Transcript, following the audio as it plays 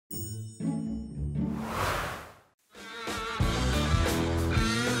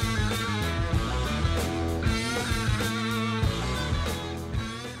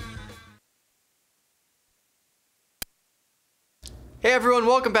Hey everyone,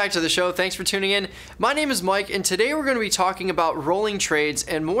 welcome back to the show. Thanks for tuning in. My name is Mike, and today we're going to be talking about rolling trades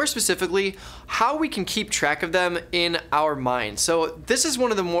and more specifically, how we can keep track of them in our mind. So this is one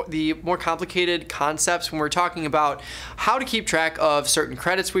of the more complicated concepts when we're talking about how to keep track of certain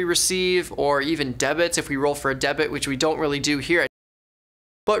credits we receive or even debits if we roll for a debit, which we don't really do here.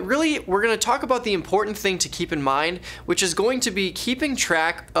 But really, we're going to talk about the important thing to keep in mind, which is going to be keeping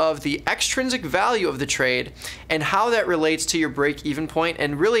track of the extrinsic value of the trade and how that relates to your break-even point,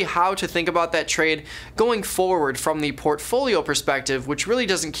 and really how to think about that trade going forward from the portfolio perspective, which really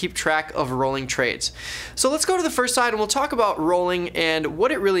doesn't keep track of rolling trades. So let's go to the first side and we'll talk about rolling and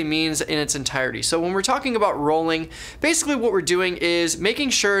what it really means in its entirety. So when we're talking about rolling, basically what we're doing is making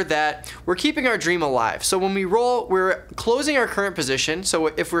sure that we're keeping our dream alive. So when we roll, we're closing our current position.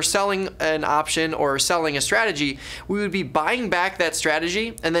 So if we're selling an option or selling a strategy, we would be buying back that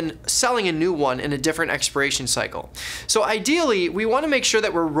strategy and then selling a new one in a different expiration cycle. So ideally, we want to make sure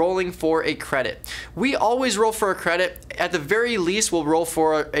that we're rolling for a credit. We always roll for a credit. At the very least, we'll roll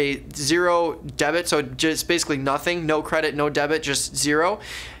for a zero debit, so just basically nothing, no credit, no debit, just zero.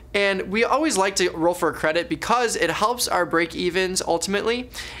 And we always like to roll for a credit because it helps our break-evens ultimately,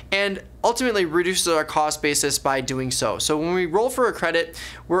 and ultimately reduces our cost basis by doing so. So when we roll for a credit,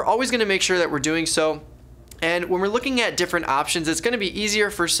 we're always going to make sure that we're doing so. And when we're looking at different options, it's going to be easier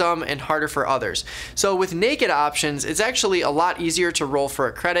for some and harder for others. So with naked options, it's actually a lot easier to roll for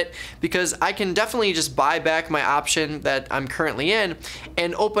a credit because I can definitely just buy back my option that I'm currently in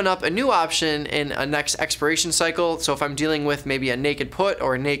and open up a new option in a next expiration cycle. So if I'm dealing with maybe a naked put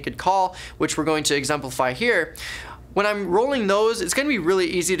or a naked call, which we're going to exemplify here, when I'm rolling those, it's going to be really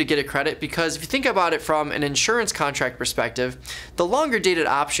easy to get a credit because if you think about it from an insurance contract perspective, the longer dated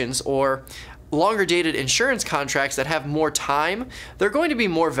options or longer dated insurance contracts that have more time, they're going to be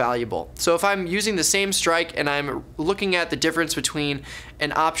more valuable. So if I'm using the same strike and I'm looking at the difference between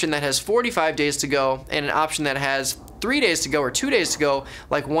an option that has 45 days to go and an option that has 3 days to go or 2 days to go,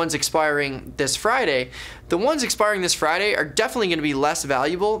 like one's expiring this Friday, the ones expiring this Friday are definitely going to be less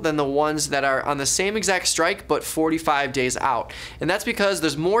valuable than the ones that are on the same exact strike but 45 days out. And that's because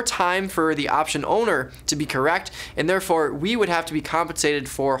there's more time for the option owner to be correct, and therefore we would have to be compensated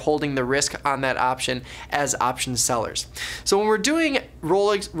for holding the risk on that option as option sellers. So when we're doing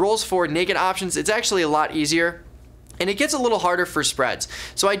rolls for naked options, it's actually a lot easier. And it gets a little harder for spreads.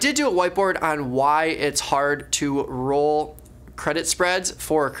 So I did do a whiteboard on why it's hard to roll credit spreads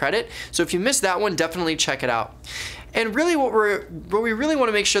for a credit. So if you missed that one, definitely check it out. And really what we really want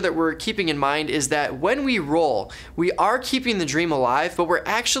to make sure that we're keeping in mind is that when we roll, we are keeping the dream alive, but we're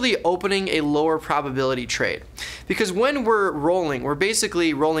actually opening a lower probability trade. Because when we're rolling, we're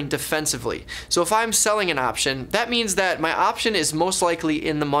basically rolling defensively. So if I'm selling an option, that means that my option is most likely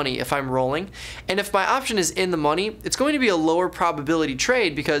in the money if I'm rolling. And if my option is in the money, it's going to be a lower probability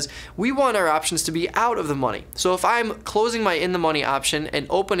trade because we want our options to be out of the money. So if I'm closing my in the money option and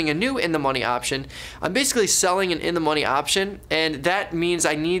opening a new in the money option, I'm basically selling an in the money option, and that means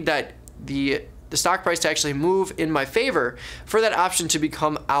I need that the stock price to actually move in my favor for that option to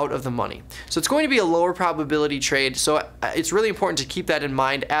become out of the money. So it's going to be a lower probability trade, so it's really important to keep that in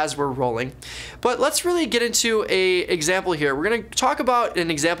mind as we're rolling. But let's really get into an example here. We're going to talk about an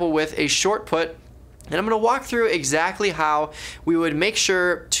example with a short put, and I'm going to walk through exactly how we would make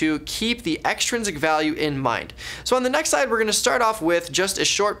sure to keep the extrinsic value in mind. So on the next slide, we're going to start off with just a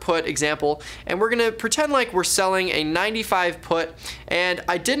short put example, and we're going to pretend like we're selling a 95 put, and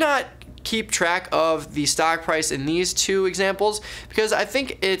I did not keep track of the stock price in these two examples because I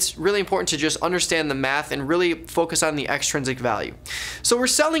think it's really important to just understand the math and really focus on the extrinsic value. So we're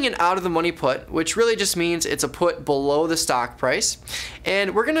selling an out of the money put, which really just means it's a put below the stock price,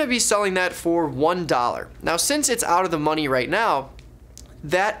 and we're going to be selling that for $1. Now since it's out of the money right now,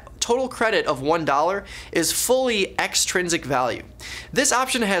 that total credit of $1 is fully extrinsic value. This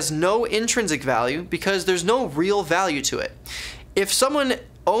option has no intrinsic value because there's no real value to it. If someone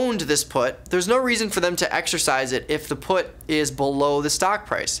owned this put, there's no reason for them to exercise it if the put is below the stock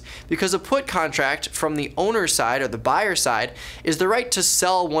price, because a put contract from the owner's side or the buyer's side is the right to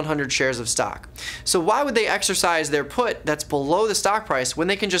sell 100 shares of stock. So why would they exercise their put that's below the stock price when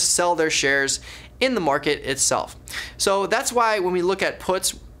they can just sell their shares in the market itself? So that's why when we look at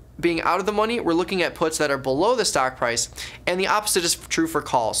puts being out of the money, we're looking at puts that are below the stock price, and the opposite is true for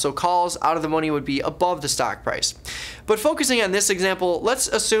calls. So calls out of the money would be above the stock price. But focusing on this example, let's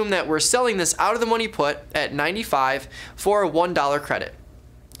assume that we're selling this out of the money put at 95 for a $1 credit.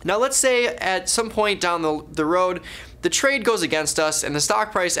 Now let's say at some point down the road, the trade goes against us and the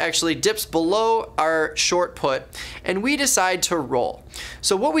stock price actually dips below our short put and we decide to roll.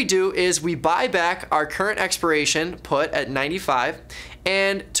 So what we do is we buy back our current expiration put at 95,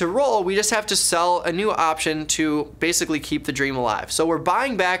 and to roll we just have to sell a new option to basically keep the dream alive. So we're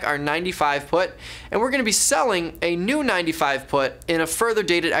buying back our 95 put and we're going to be selling a new 95 put in a further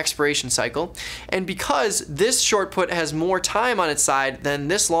dated expiration cycle. And because this short put has more time on its side than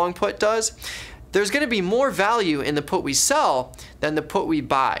this long put does, there's going to be more value in the put we sell than the put we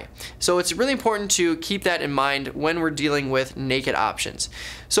buy. So it's really important to keep that in mind when we're dealing with naked options.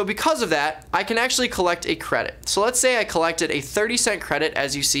 So because of that, I can actually collect a credit. So let's say I collected a 30-cent credit,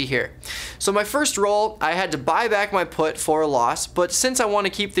 as you see here. So my first roll, I had to buy back my put for a loss, but since I want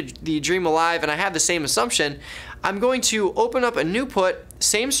to keep the dream alive and I have the same assumption, I'm going to open up a new put,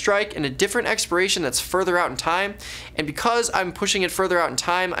 same strike, and a different expiration that's further out in time. And because I'm pushing it further out in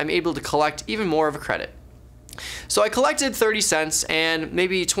time, I'm able to collect even more of a credit. So I collected 30 cents and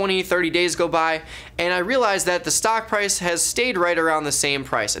maybe 20, 30 days go by and I realized that the stock price has stayed right around the same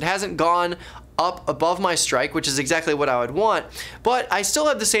price. It hasn't gone up above my strike, which is exactly what I would want, but I still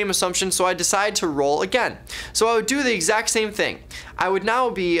have the same assumption, so I decide to roll again. So I would do the exact same thing. I would now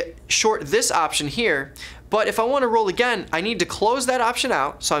be short this option here, but if I want to roll again, I need to close that option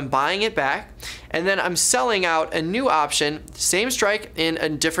out, so I'm buying it back, and then I'm selling out a new option, same strike, in a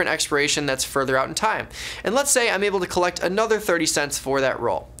different expiration that's further out in time. And let's say I'm able to collect another 30 cents for that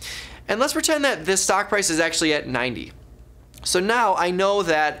roll. And let's pretend that this stock price is actually at 90. So now I know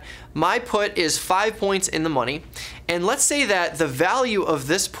that my put is 5 points in the money, and let's say that the value of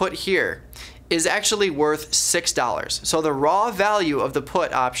this put here is actually worth $6. So the raw value of the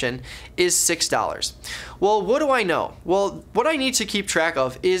put option is $6. Well, what do I know? Well, what I need to keep track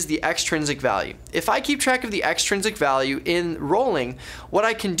of is the extrinsic value. If I keep track of the extrinsic value in rolling, what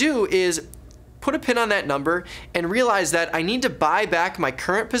I can do is put a pin on that number and realize that I need to buy back my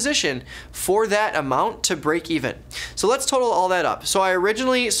current position for that amount to break even. So let's total all that up. So I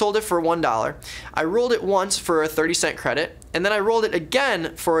originally sold it for $1. I rolled it once for a 30-cent credit, and then I rolled it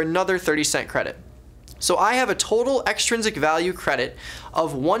again for another 30-cent credit. So I have a total extrinsic value credit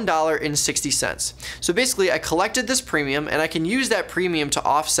of $1.60. So basically I collected this premium and I can use that premium to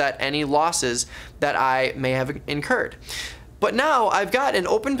offset any losses that I may have incurred. But now I've got an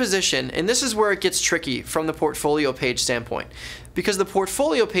open position, and this is where it gets tricky from the portfolio page standpoint, because the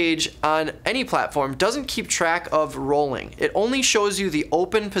portfolio page on any platform doesn't keep track of rolling. It only shows you the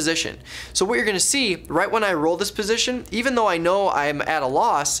open position. So what you're going to see right when I roll this position, even though I know I'm at a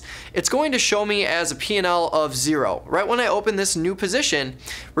loss, it's going to show me as a P&L of 0. Right when I open this new position,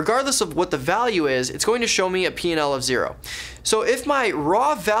 regardless of what the value is, it's going to show me a P&L of 0. So if my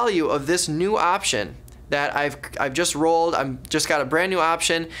raw value of this new option that I've just rolled, I've just got a brand new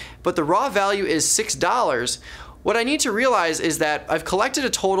option, but the raw value is $6, what I need to realize is that I've collected a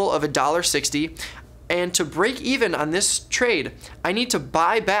total of $1.60, and to break even on this trade, I need to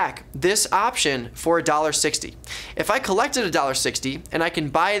buy back this option for $1.60. If I collected $1.60 and I can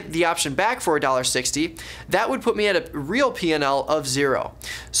buy the option back for $1.60, that would put me at a real P&L of 0.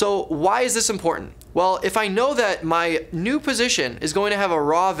 So why is this important? Well, if I know that my new position is going to have a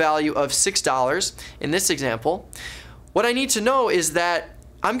raw value of $6 in this example, what I need to know is that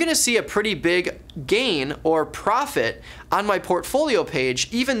I'm going to see a pretty big gain or profit on my portfolio page,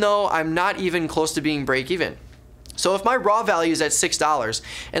 even though I'm not even close to being break even. So if my raw value is at $6,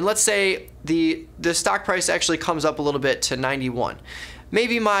 and let's say the stock price actually comes up a little bit to 91,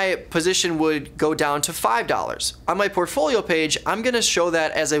 maybe my position would go down to $5. On my portfolio page, I'm going to show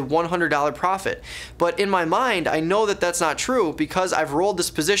that as a $100 profit. But in my mind, I know that that's not true because I've rolled this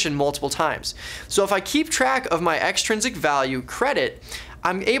position multiple times. So if I keep track of my extrinsic value credit,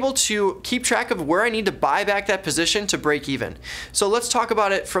 I'm able to keep track of where I need to buy back that position to break even. So let's talk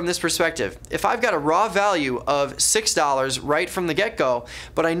about it from this perspective. If I've got a raw value of $6 right from the get-go,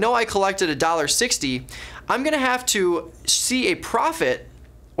 but I know I collected $1.60, I'm going to have to see a profit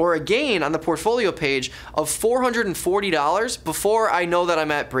or a gain on the portfolio page of $440 before I know that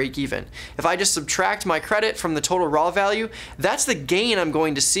I'm at break even. If I just subtract my credit from the total raw value, that's the gain I'm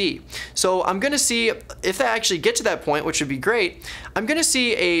going to see. So I'm going to see, if I actually get to that point, which would be great, I'm going to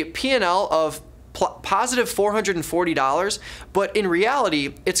see a P&L of positive $440, but in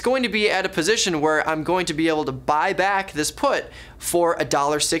reality, it's going to be at a position where I'm going to be able to buy back this put for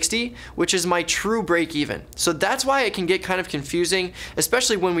 $1.60, which is my true break even. So that's why it can get kind of confusing,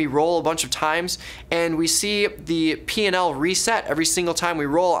 especially when we roll a bunch of times and we see the P&L reset every single time we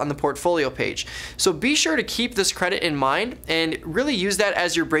roll on the portfolio page. So be sure to keep this credit in mind and really use that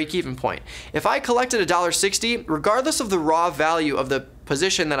as your break even point. If I collected $1.60, regardless of the raw value of the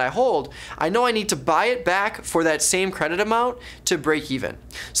position that I hold, I know I need to buy it back for that same credit amount to break even.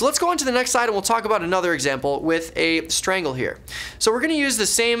 So let's go on to the next slide and we'll talk about another example with a strangle here. So we're going to use the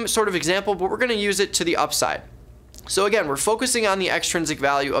same sort of example, but we're going to use it to the upside. So again, we're focusing on the extrinsic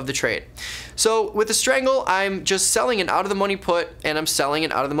value of the trade. So with the strangle, I'm just selling an out of the money put and I'm selling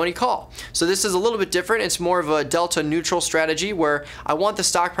an out of the money call. So this is a little bit different. It's more of a delta neutral strategy where I want the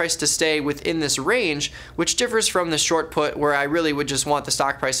stock price to stay within this range, which differs from the short put where I really would just want the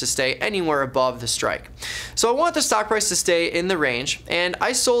stock price to stay anywhere above the strike. So I want the stock price to stay in the range, and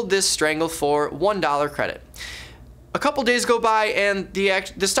I sold this strangle for $1 credit. A couple days go by and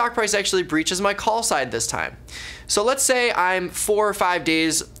the stock price actually breaches my call side this time. So let's say I'm 4 or 5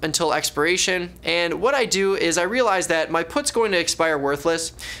 days until expiration, and what I do is I realize that my put's going to expire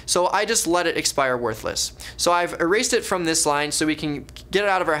worthless, so I just let it expire worthless. So I've erased it from this line so we can get it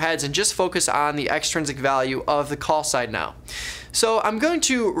out of our heads and just focus on the extrinsic value of the call side now. So I'm going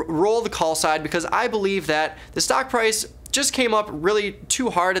to roll the call side because I believe that the stock price just came up really too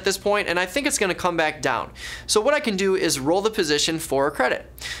hard at this point, and I think it's going to come back down. So what I can do is roll the position for a credit.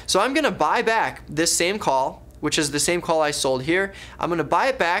 So I'm going to buy back this same call, which is the same call I sold here. I'm going to buy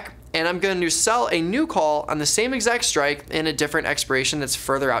it back, and I'm going to sell a new call on the same exact strike in a different expiration that's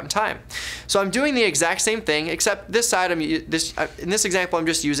further out in time. So I'm doing the exact same thing, except this side, in this example, I'm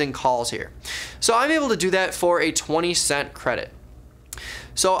just using calls here. So I'm able to do that for a 20-cent credit.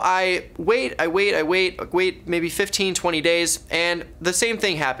 So I wait maybe 15, 20 days, and the same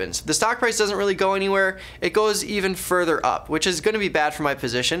thing happens. The stock price doesn't really go anywhere. It goes even further up, which is going to be bad for my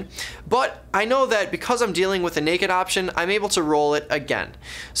position. But I know that because I'm dealing with a naked option, I'm able to roll it again.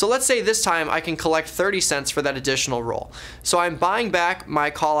 So let's say this time I can collect 30 cents for that additional roll. So I'm buying back my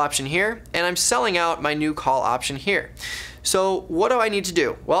call option here, and I'm selling out my new call option here. So what do I need to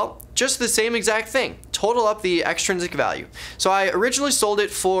do? Well, just the same exact thing. Total up the extrinsic value. So I originally sold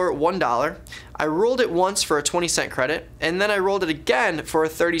it for $1. I rolled it once for a 20-cent credit, and then I rolled it again for a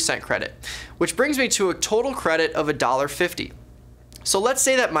 30-cent credit, which brings me to a total credit of $1.50. So let's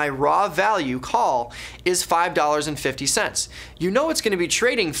say that my raw value call is $5.50. You know it's going to be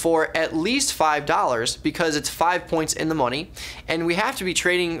trading for at least $5 because it's 5 points in the money, and we have to be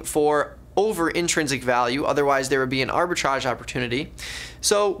trading for over intrinsic value, otherwise there would be an arbitrage opportunity.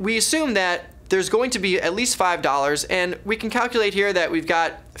 So we assume that there's going to be at least $5, and we can calculate here that we've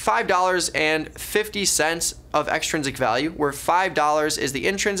got $5.50 of extrinsic value, where $5 is the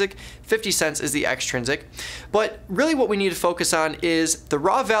intrinsic, 50 cents is the extrinsic. But really what we need to focus on is the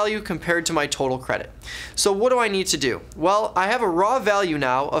raw value compared to my total credit. So what do I need to do? Well, I have a raw value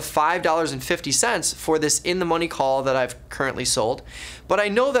now of $5.50 for this in the money call that I've currently sold, but I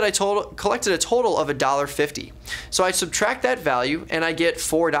know that I collected a total of $1.50. So I subtract that value and I get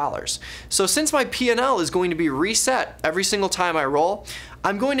 $4. So since my P&L is going to be reset every single time I roll,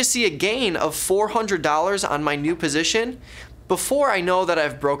 I'm going to see a gain of $400 on my new position before I know that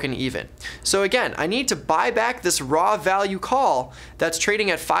I've broken even. So again, I need to buy back this raw value call that's trading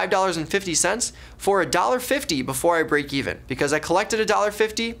at $5.50 for $1.50 before I break even, because I collected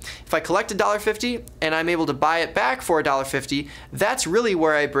 $1.50. If I collect $1.50 and I'm able to buy it back for $1.50, that's really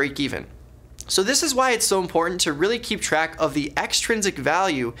where I break even. So this is why it's so important to really keep track of the extrinsic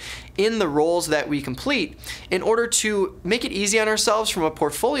value in the rolls that we complete in order to make it easy on ourselves from a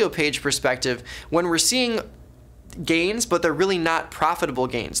portfolio page perspective when we're seeing gains, but they're really not profitable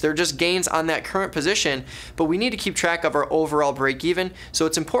gains. They're just gains on that current position, but we need to keep track of our overall break even, so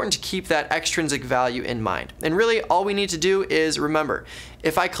it's important to keep that extrinsic value in mind. And really all we need to do is remember,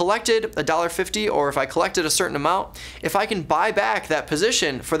 if I collected $1.50 or if I collected a certain amount, if I can buy back that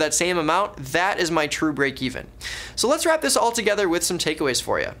position for that same amount, that is my true break even. So let's wrap this all together with some takeaways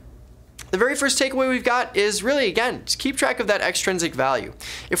for you. The very first takeaway we've got is really, again, just keep track of that extrinsic value.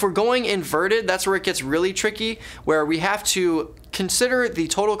 If we're going inverted, that's where it gets really tricky, where we have to consider the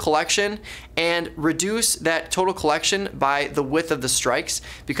total collection and reduce that total collection by the width of the strikes,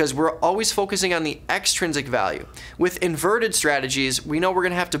 because we're always focusing on the extrinsic value. With inverted strategies, we know we're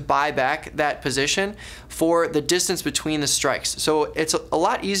going to have to buy back that position for the distance between the strikes. So it's a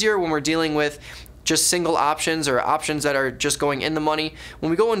lot easier when we're dealing with just single options or options that are just going in the money. When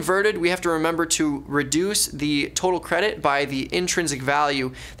we go inverted, we have to remember to reduce the total credit by the intrinsic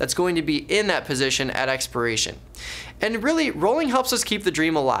value that's going to be in that position at expiration. And really, rolling helps us keep the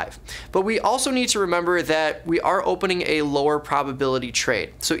dream alive. But we also need to remember that we are opening a lower probability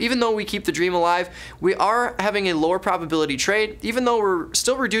trade. So even though we keep the dream alive, we are having a lower probability trade. Even though we're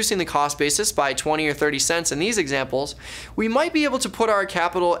still reducing the cost basis by 20 or 30 cents in these examples, we might be able to put our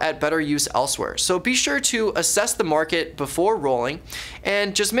capital at better use elsewhere. So So be sure to assess the market before rolling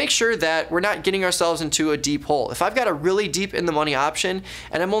and just make sure that we're not getting ourselves into a deep hole. If I've got a really deep in the money option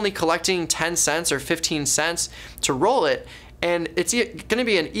and I'm only collecting 10 cents or 15 cents to roll it, and it's going to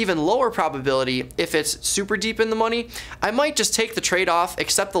be an even lower probability if it's super deep in the money, I might just take the trade off,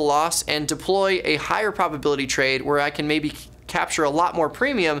 accept the loss, and deploy a higher probability trade where I can maybe capture a lot more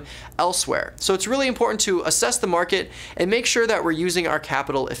premium elsewhere. So it's really important to assess the market and make sure that we're using our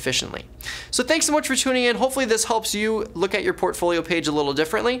capital efficiently. So thanks so much for tuning in. Hopefully this helps you look at your portfolio page a little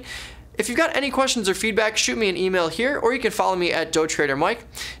differently. If you've got any questions or feedback, shoot me an email here, or you can follow me at DoTraderMike.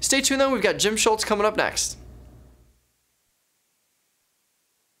 Stay tuned though, we've got Jim Schultz coming up next.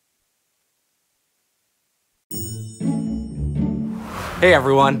 Hey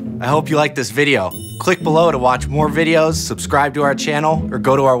everyone, I hope you liked this video. Click below to watch more videos, subscribe to our channel, or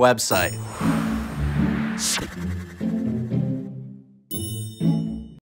go to our website.